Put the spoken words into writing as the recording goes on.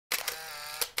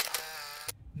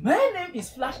My name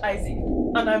is Flash Isaac,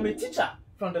 and I'm a teacher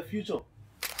from the future.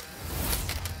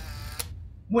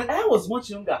 When I was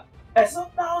much younger, I saw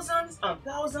thousands and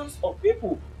thousands of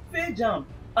people fail Jamb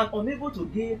and unable to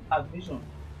gain admission.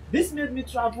 This made me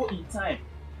travel in time.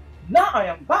 Now I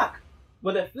am back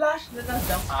with the Flashlearners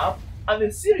Jamb app and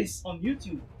a series on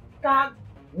YouTube tagged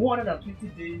 120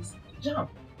 Days to Jamb.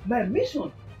 My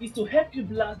mission is to help you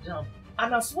blast Jamb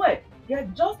and as well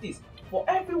get justice for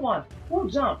everyone who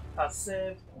Jamb has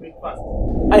served breakfast.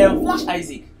 I am Flash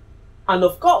Isaac, and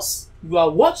of course, you are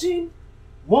watching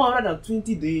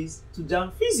 120 Days to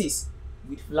Jamb Physics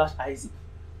with Flash Isaac.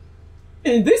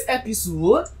 In this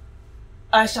episode,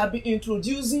 I shall be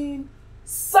introducing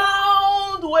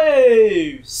sound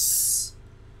waves.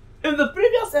 In the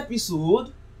previous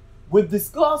episode, we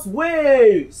discussed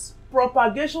waves,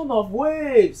 propagation of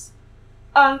waves,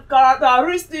 and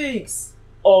characteristics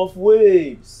of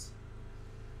waves.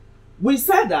 We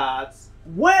said that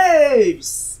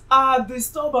waves are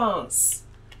disturbance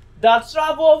that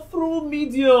travel through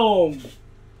medium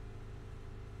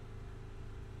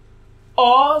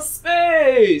or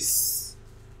space,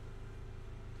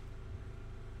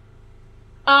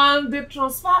 and they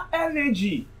transfer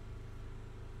energy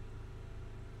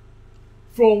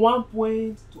from one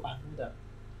point to another.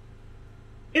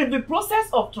 In the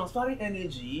process of transferring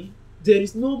energy, there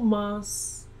is no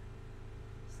mass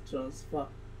transfer,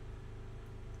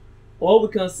 or we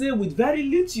can say with very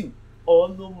little or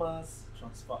no mass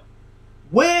transfer.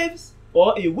 Waves,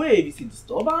 or a wave, is a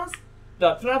disturbance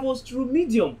that travels through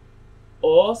medium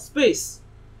or space,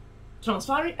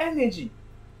 transferring energy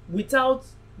without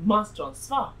mass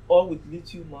transfer or with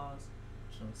little mass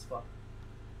transfer.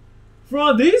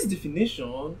 From this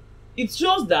definition, it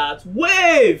shows that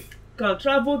wave can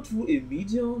travel through a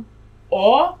medium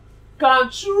or can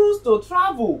choose to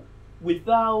travel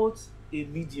without a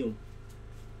medium.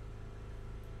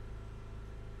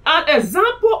 An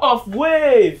example of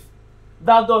wave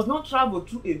that does not travel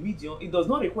through a medium, it does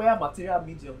not require material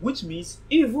medium, which means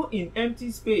even in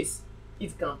empty space,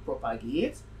 it can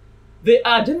propagate. They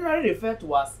are generally referred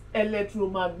to as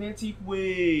electromagnetic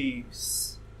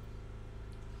waves.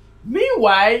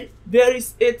 Meanwhile, there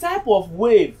is a type of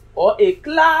wave or a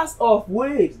class of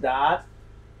waves that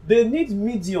they need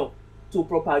medium to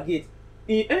propagate.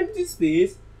 In empty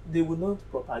space, they will not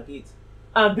propagate.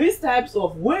 And these types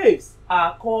of waves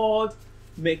are called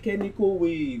mechanical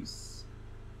waves.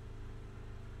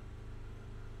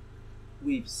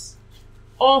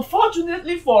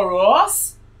 Unfortunately for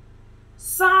us,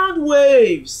 sound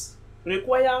waves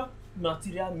require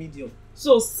material medium.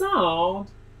 So sound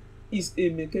is a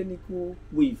mechanical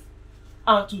wave.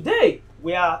 And today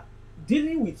we are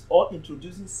dealing with or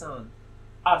introducing sound.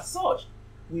 As such,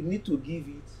 we need to give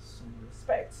it some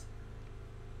respect.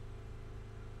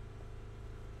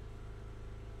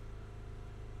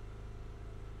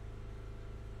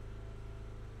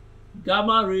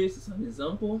 Gamma rays is an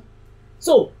example.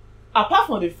 So, apart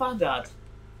from the fact that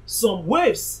some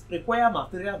waves require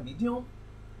material medium,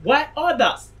 while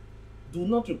others do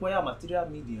not require material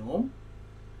medium,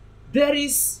 there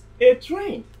is a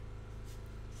trend.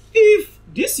 If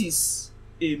this is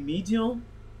a medium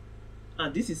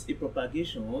and this is a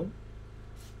propagation,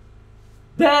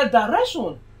 the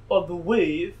direction of the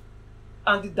wave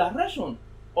and the direction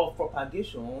of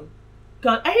propagation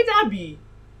can either be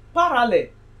parallel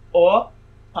or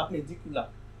perpendicular.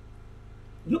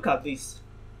 Look at this.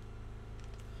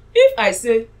 If I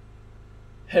say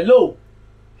hello,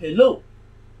 hello,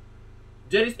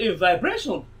 there is a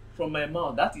vibration from my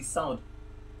mouth, that is sound.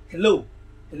 Hello,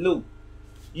 hello.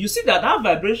 You see that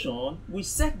vibration will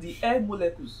set the air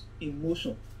molecules in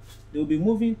motion. They will be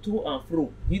moving to and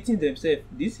fro, hitting themselves.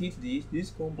 This hits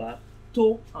this come back,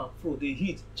 to and fro. They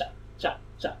hit cha cha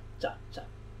cha cha cha.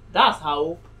 That's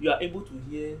how you are able to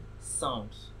hear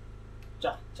sounds.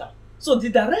 Cha cha. So the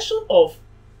direction of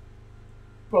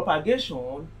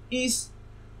propagation is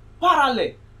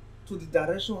parallel to the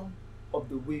direction of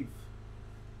the wave.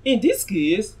 In this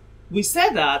case, we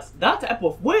said that that type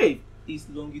of wave is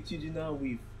longitudinal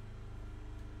wave.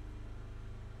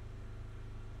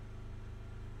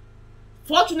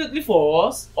 Fortunately for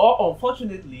us, or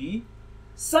unfortunately,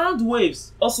 sound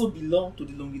waves also belong to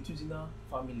the longitudinal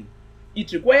family.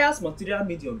 It requires material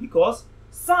medium because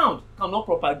sound cannot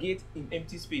propagate in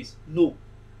empty space. No,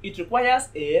 it requires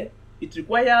air, it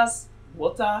requires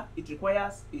water, it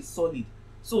requires a solid.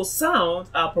 So sound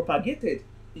are propagated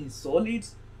in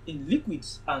solids, in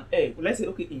liquids, and air. Let's say,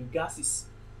 okay, in gases.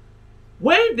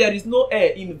 When there is no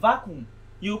air, in vacuum,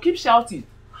 you keep shouting.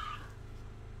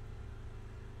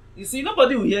 You see,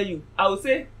 nobody will hear you. I will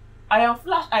say, I am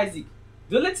Flash Isaac.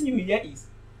 The only thing you will hear is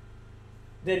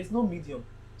there is no medium.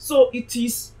 So it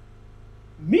is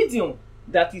medium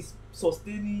that is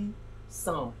sustaining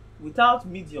sound. Without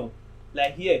medium,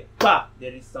 like here,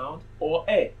 there is sound, or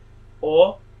air,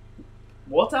 or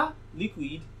water,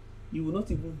 liquid, you will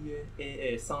not even hear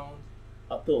a sound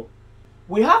at all.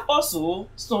 We have also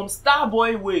some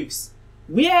starboy waves,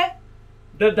 where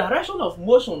the direction of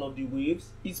motion of the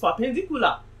waves is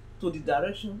perpendicular to the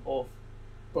direction of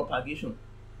propagation,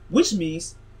 which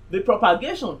means the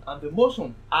propagation and the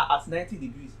motion are at 90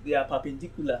 degrees. They are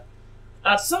perpendicular.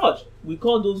 As such, we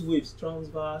call those waves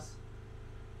transverse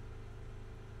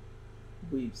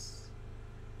waves.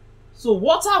 So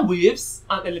water waves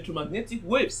and electromagnetic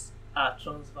waves are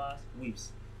transverse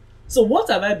waves. So what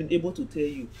have I been able to tell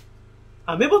you?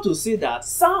 I'm able to say that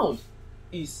sound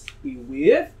is a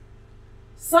wave.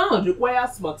 Sound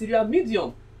requires material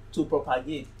medium to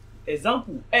propagate.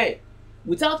 Example, air.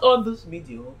 Without all this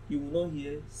medium, you will not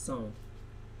hear sound.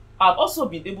 I've also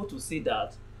been able to say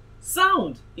that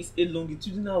sound is a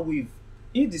longitudinal wave,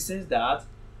 in the sense that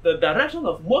the direction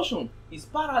of motion is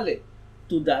parallel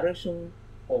to direction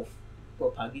of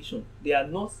propagation. They are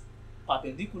not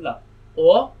perpendicular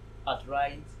or at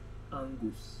right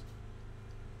angles.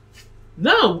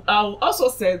 Now, I'll also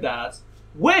say that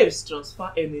waves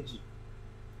transfer energy.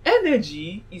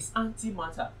 Energy is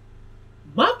antimatter.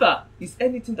 Matter is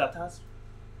anything that has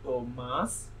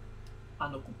mass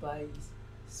and occupies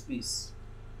space.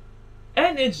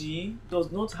 Energy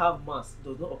does not have mass,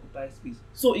 does not occupy space,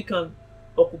 so it can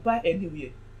occupy anywhere.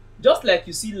 Just like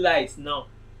you see light now,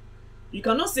 you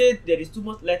cannot say there is too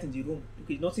much light in the room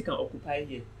because nothing can occupy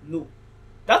here. No,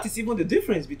 that is even the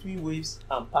difference between waves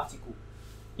and particle.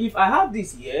 If I have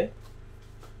this here,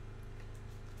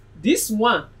 this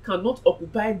one cannot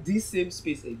occupy this same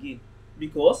space again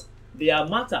because they are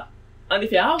matter. And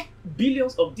if you have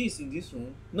billions of this in this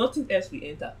room, nothing else will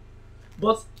enter.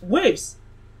 But waves,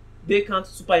 they can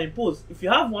superimpose. If you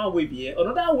have one wave here,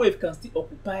 another wave can still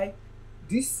occupy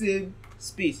this same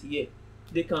space here.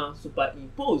 They can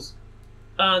superimpose.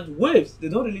 And waves, they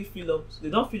don't really fill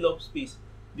up space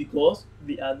because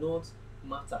they are not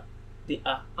matter. They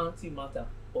are antimatter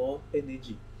or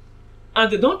energy.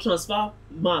 And they don't transfer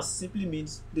mass, simply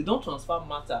means they don't transfer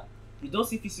matter. You don't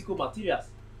see physical materials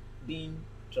being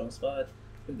transferred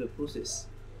in the process.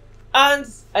 And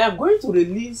I am going to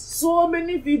release so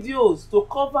many videos to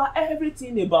cover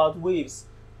everything about waves.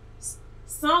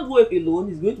 Sound wave alone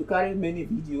is going to carry many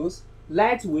videos,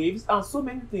 light waves, and so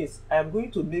many things. I am going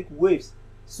to make waves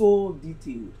so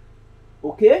detailed.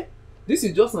 Okay? This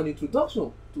is just an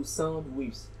introduction to sound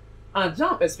waves. And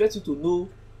Jamb expects you to know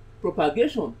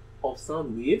propagation of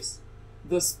sound waves,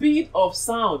 the speed of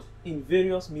sound in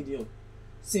various mediums.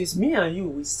 Since me and you,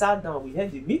 we sat down, we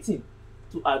had a meeting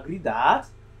to agree that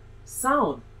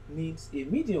sound needs a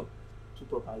medium to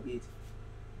propagate.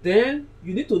 Then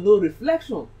you need to know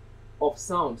reflection of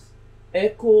sounds,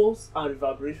 echoes and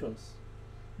reverberations.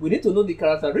 We need to know the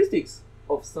characteristics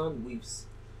of sound waves,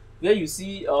 where you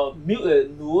see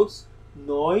notes,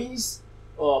 noise,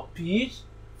 pitch,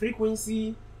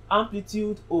 frequency,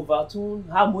 amplitude, overtone,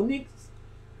 harmonics,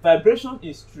 vibration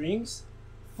in strings,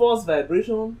 force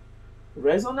vibration,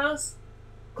 resonance,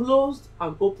 closed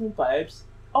and open pipes.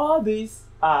 All these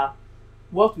are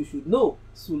what we should know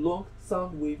so long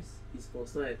sound waves is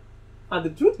concerned. And the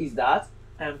truth is that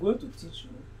I am going to teach you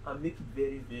and make it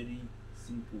very, very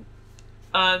simple.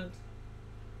 And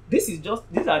these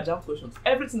are Jamb questions.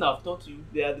 Everything I've taught you,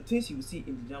 they are the things you will see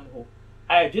in the Jamb hall.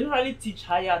 I generally teach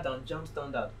higher than Jamb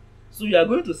standard. So you are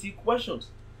going to see questions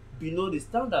below the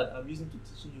standard I'm using to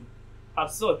teach you.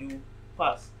 As such, you will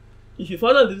pass. If you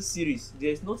follow this series,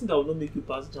 there is nothing that will not make you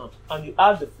pass Jamb. And you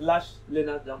have the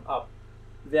Flashlearners Jamb app.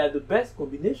 They are the best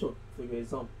combination for your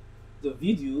exam. The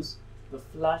videos, the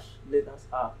Flashlearners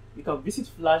app. You can visit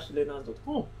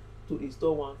flashlearners.com to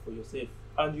install one for yourself,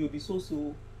 and you'll be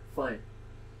so fine.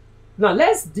 Now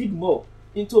let's dig more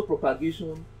into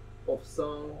propagation of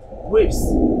sound waves.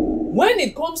 When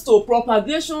it comes to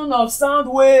propagation of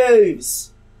sound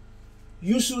waves,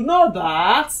 you should know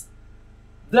that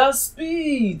the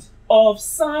speed of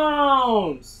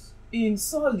sounds in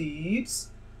solids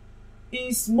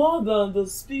is more than the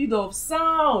speed of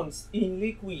sounds in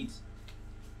liquid.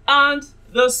 And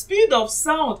the speed of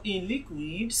sound in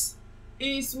liquids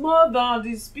is more than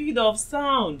the speed of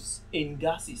sounds in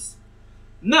gases.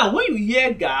 Now, when you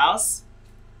hear gas,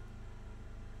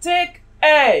 take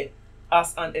air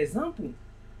as an example.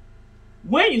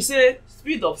 When you say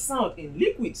speed of sound in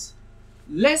liquids,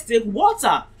 let's take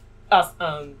water as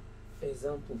an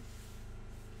example.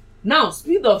 Now,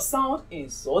 speed of sound in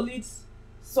solids,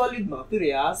 solid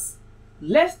materials,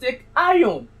 let's take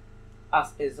iron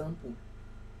as example.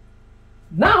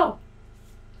 Now,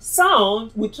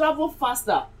 Sound will travel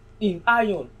faster in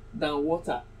iron than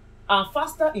water and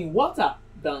faster in water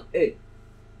than air.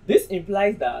 This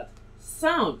implies that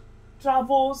sound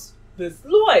travels the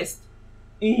slowest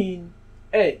in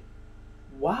air.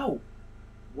 Wow,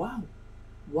 wow,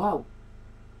 wow.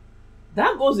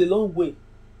 That goes a long way.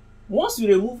 Once you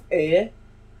remove air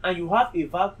and you have a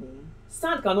vacuum,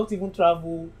 sound cannot even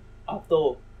travel at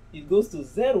all. It goes to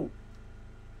zero.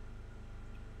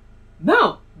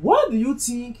 Now, what do you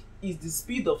think is the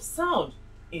speed of sound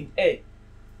in air,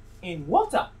 in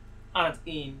water, and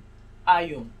in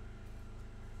iron?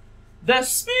 The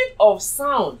speed of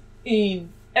sound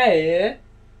in air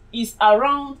is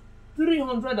around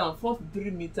 343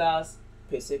 meters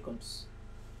per second.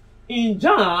 In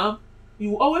Jamb, you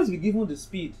will always be given the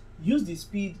speed. Use the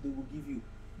speed they will give you,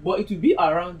 but it will be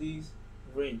around this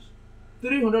range,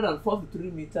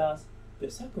 343 meters per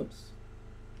second.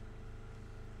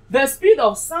 The speed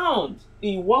of sound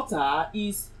in water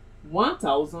is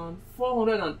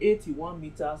 1,481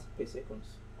 meters per second,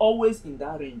 always in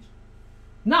that range.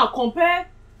 Now compare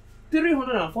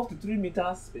 343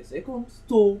 meters per second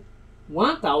to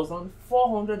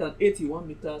 1,481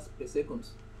 meters per second.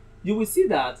 You will see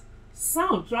that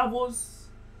sound travels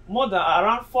more than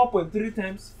around 4.3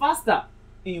 times faster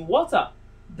in water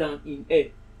than in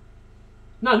air.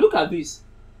 Now look at this.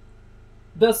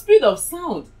 The speed of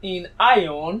sound in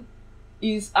iron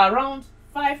is around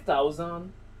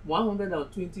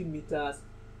 5,120 meters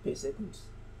per second.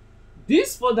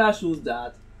 This further shows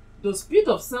that the speed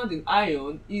of sound in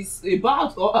iron is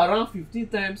about or around 15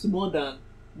 times more than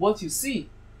what you see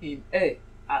in air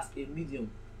as a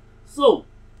medium. So,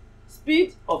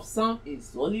 speed of sound in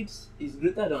solids is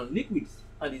greater than liquids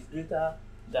and is greater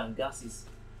than gases.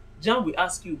 Jamb will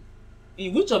ask you,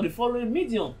 in which of the following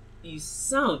medium is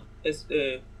sound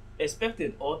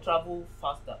expected or travel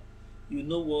faster? You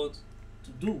know what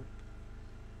to do.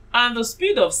 And the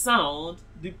speed of sound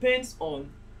depends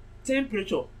on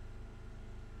temperature,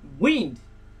 wind,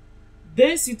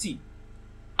 density,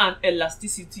 and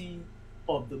elasticity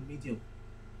of the medium.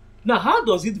 Now, how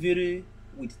does it vary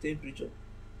with temperature?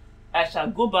 I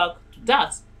shall go back to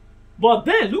that. But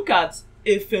then look at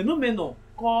a phenomenon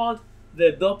called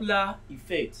the Doppler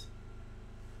effect.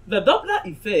 The Doppler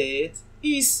effect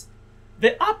is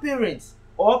the apparent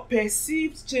or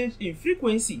perceived change in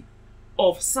frequency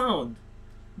of sound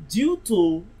due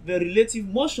to the relative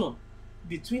motion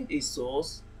between a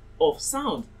source of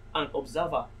sound and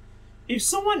observer. If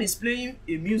someone is playing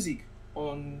a music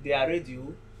on their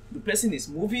radio, the person is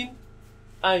moving,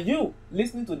 and you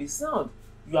listening to the sound,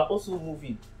 you are also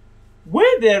moving.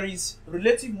 When there is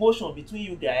relative motion between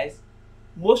you guys,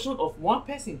 motion of one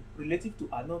person relative to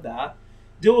another,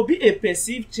 there will be a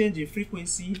perceived change in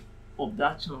frequency of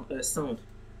that sound.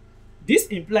 This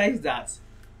implies that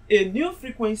a new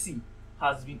frequency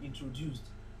has been introduced.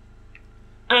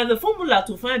 And the formula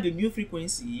to find the new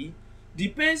frequency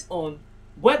depends on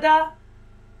whether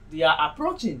they are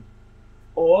approaching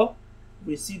or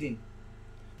receding.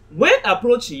 When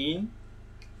approaching,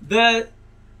 the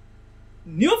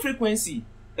new frequency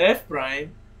f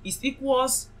prime is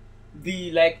equals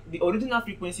the original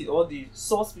frequency or the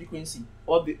source frequency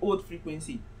or the old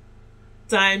frequency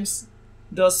times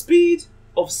the speed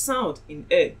of sound in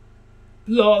air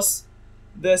plus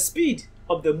the speed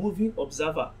of the moving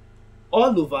observer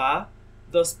all over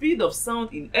the speed of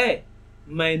sound in air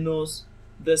minus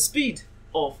the speed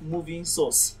of moving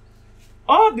source.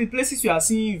 All the places you are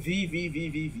seeing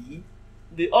v,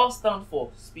 they all stand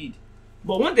for speed.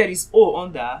 But when there is O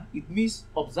under, it means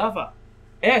observer.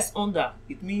 S under,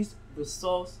 it means the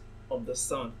source of the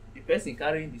sound, the person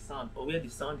carrying the sound or where the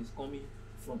sound is coming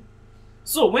from.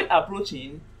 So when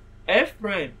approaching, f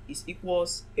prime is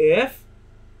equals f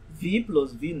v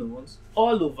plus v naught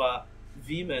all over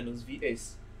v minus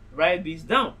vs. Write this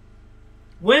down.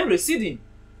 When receding,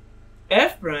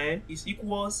 f prime is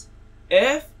equals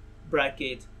f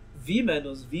bracket v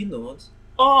minus v naught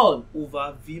all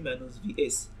over v minus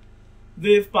vs.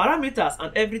 The parameters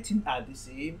and everything are the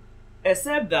same,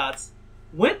 except that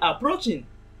when approaching,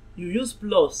 you use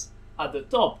plus at the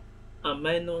top and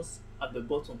minus at the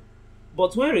bottom.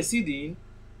 But when receding,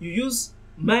 you use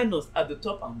minus at the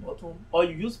top and bottom, or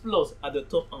you use plus at the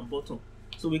top and bottom.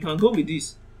 So we can go with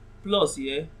this, plus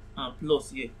here and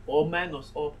plus here, or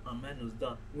minus up and minus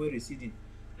down when receding.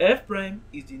 F prime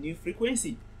is the new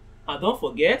frequency. And don't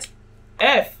forget,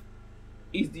 F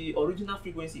is the original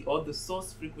frequency or the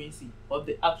source frequency or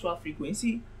the actual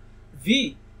frequency.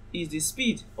 V is the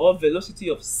speed or velocity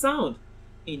of sound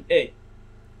in air.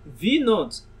 V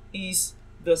naught is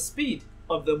the speed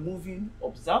of the moving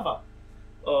observer.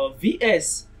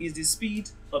 Vs is the speed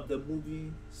of the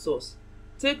moving source.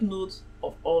 take note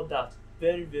of all that.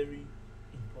 Very, very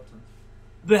important.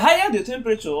 The higher the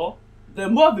temperature, the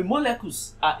more the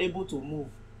molecules are able to move.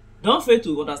 Don't fail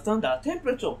to understand that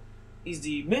temperature is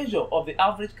the measure of the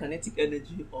average kinetic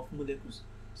energy of molecules.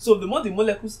 So the more the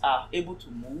molecules are able to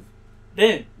move,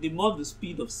 then the more the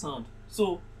speed of sound.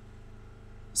 So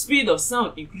speed of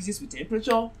sound increases with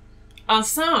temperature, and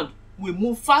sound will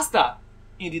move faster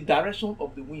in the direction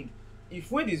of the wind.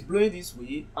 If wind is blowing this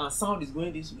way and sound is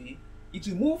going this way, it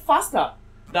will move faster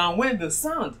than when the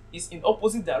sound is in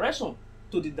opposite direction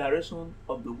to the direction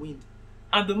of the wind.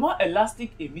 And the more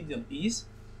elastic a medium is,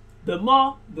 the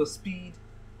more the speed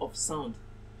of sound.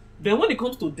 Then when it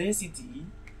comes to density,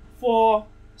 for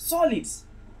solids,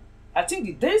 I think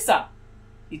the denser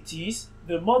it is,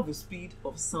 the more the speed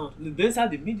of sound. The denser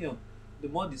the medium, the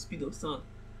more the speed of sound.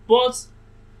 But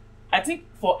I think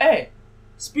for air,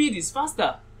 speed is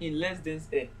faster in less dense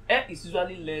air. Air is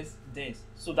usually less dense.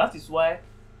 So that is why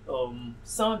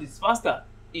sound is faster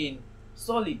in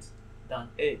solid than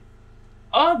air.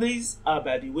 All these are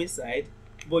by the wayside,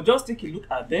 but just take a look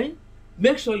at them.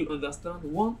 Make sure you understand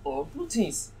one or two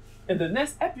things. In the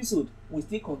next episode, we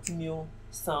still continue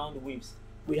sound waves.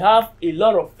 We have a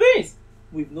lot of things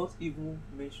we've not even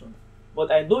mentioned,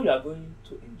 but I know you are going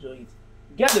to enjoy it.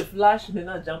 Get the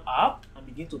Flashlearners Jamb app and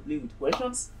begin to play with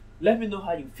questions. Let me know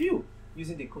how you feel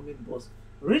using the comment box.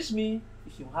 Reach me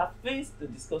if you have things to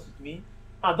discuss with me,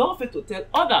 and don't forget to tell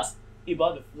others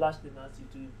about the Flashlearners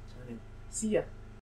YouTube channel. See ya.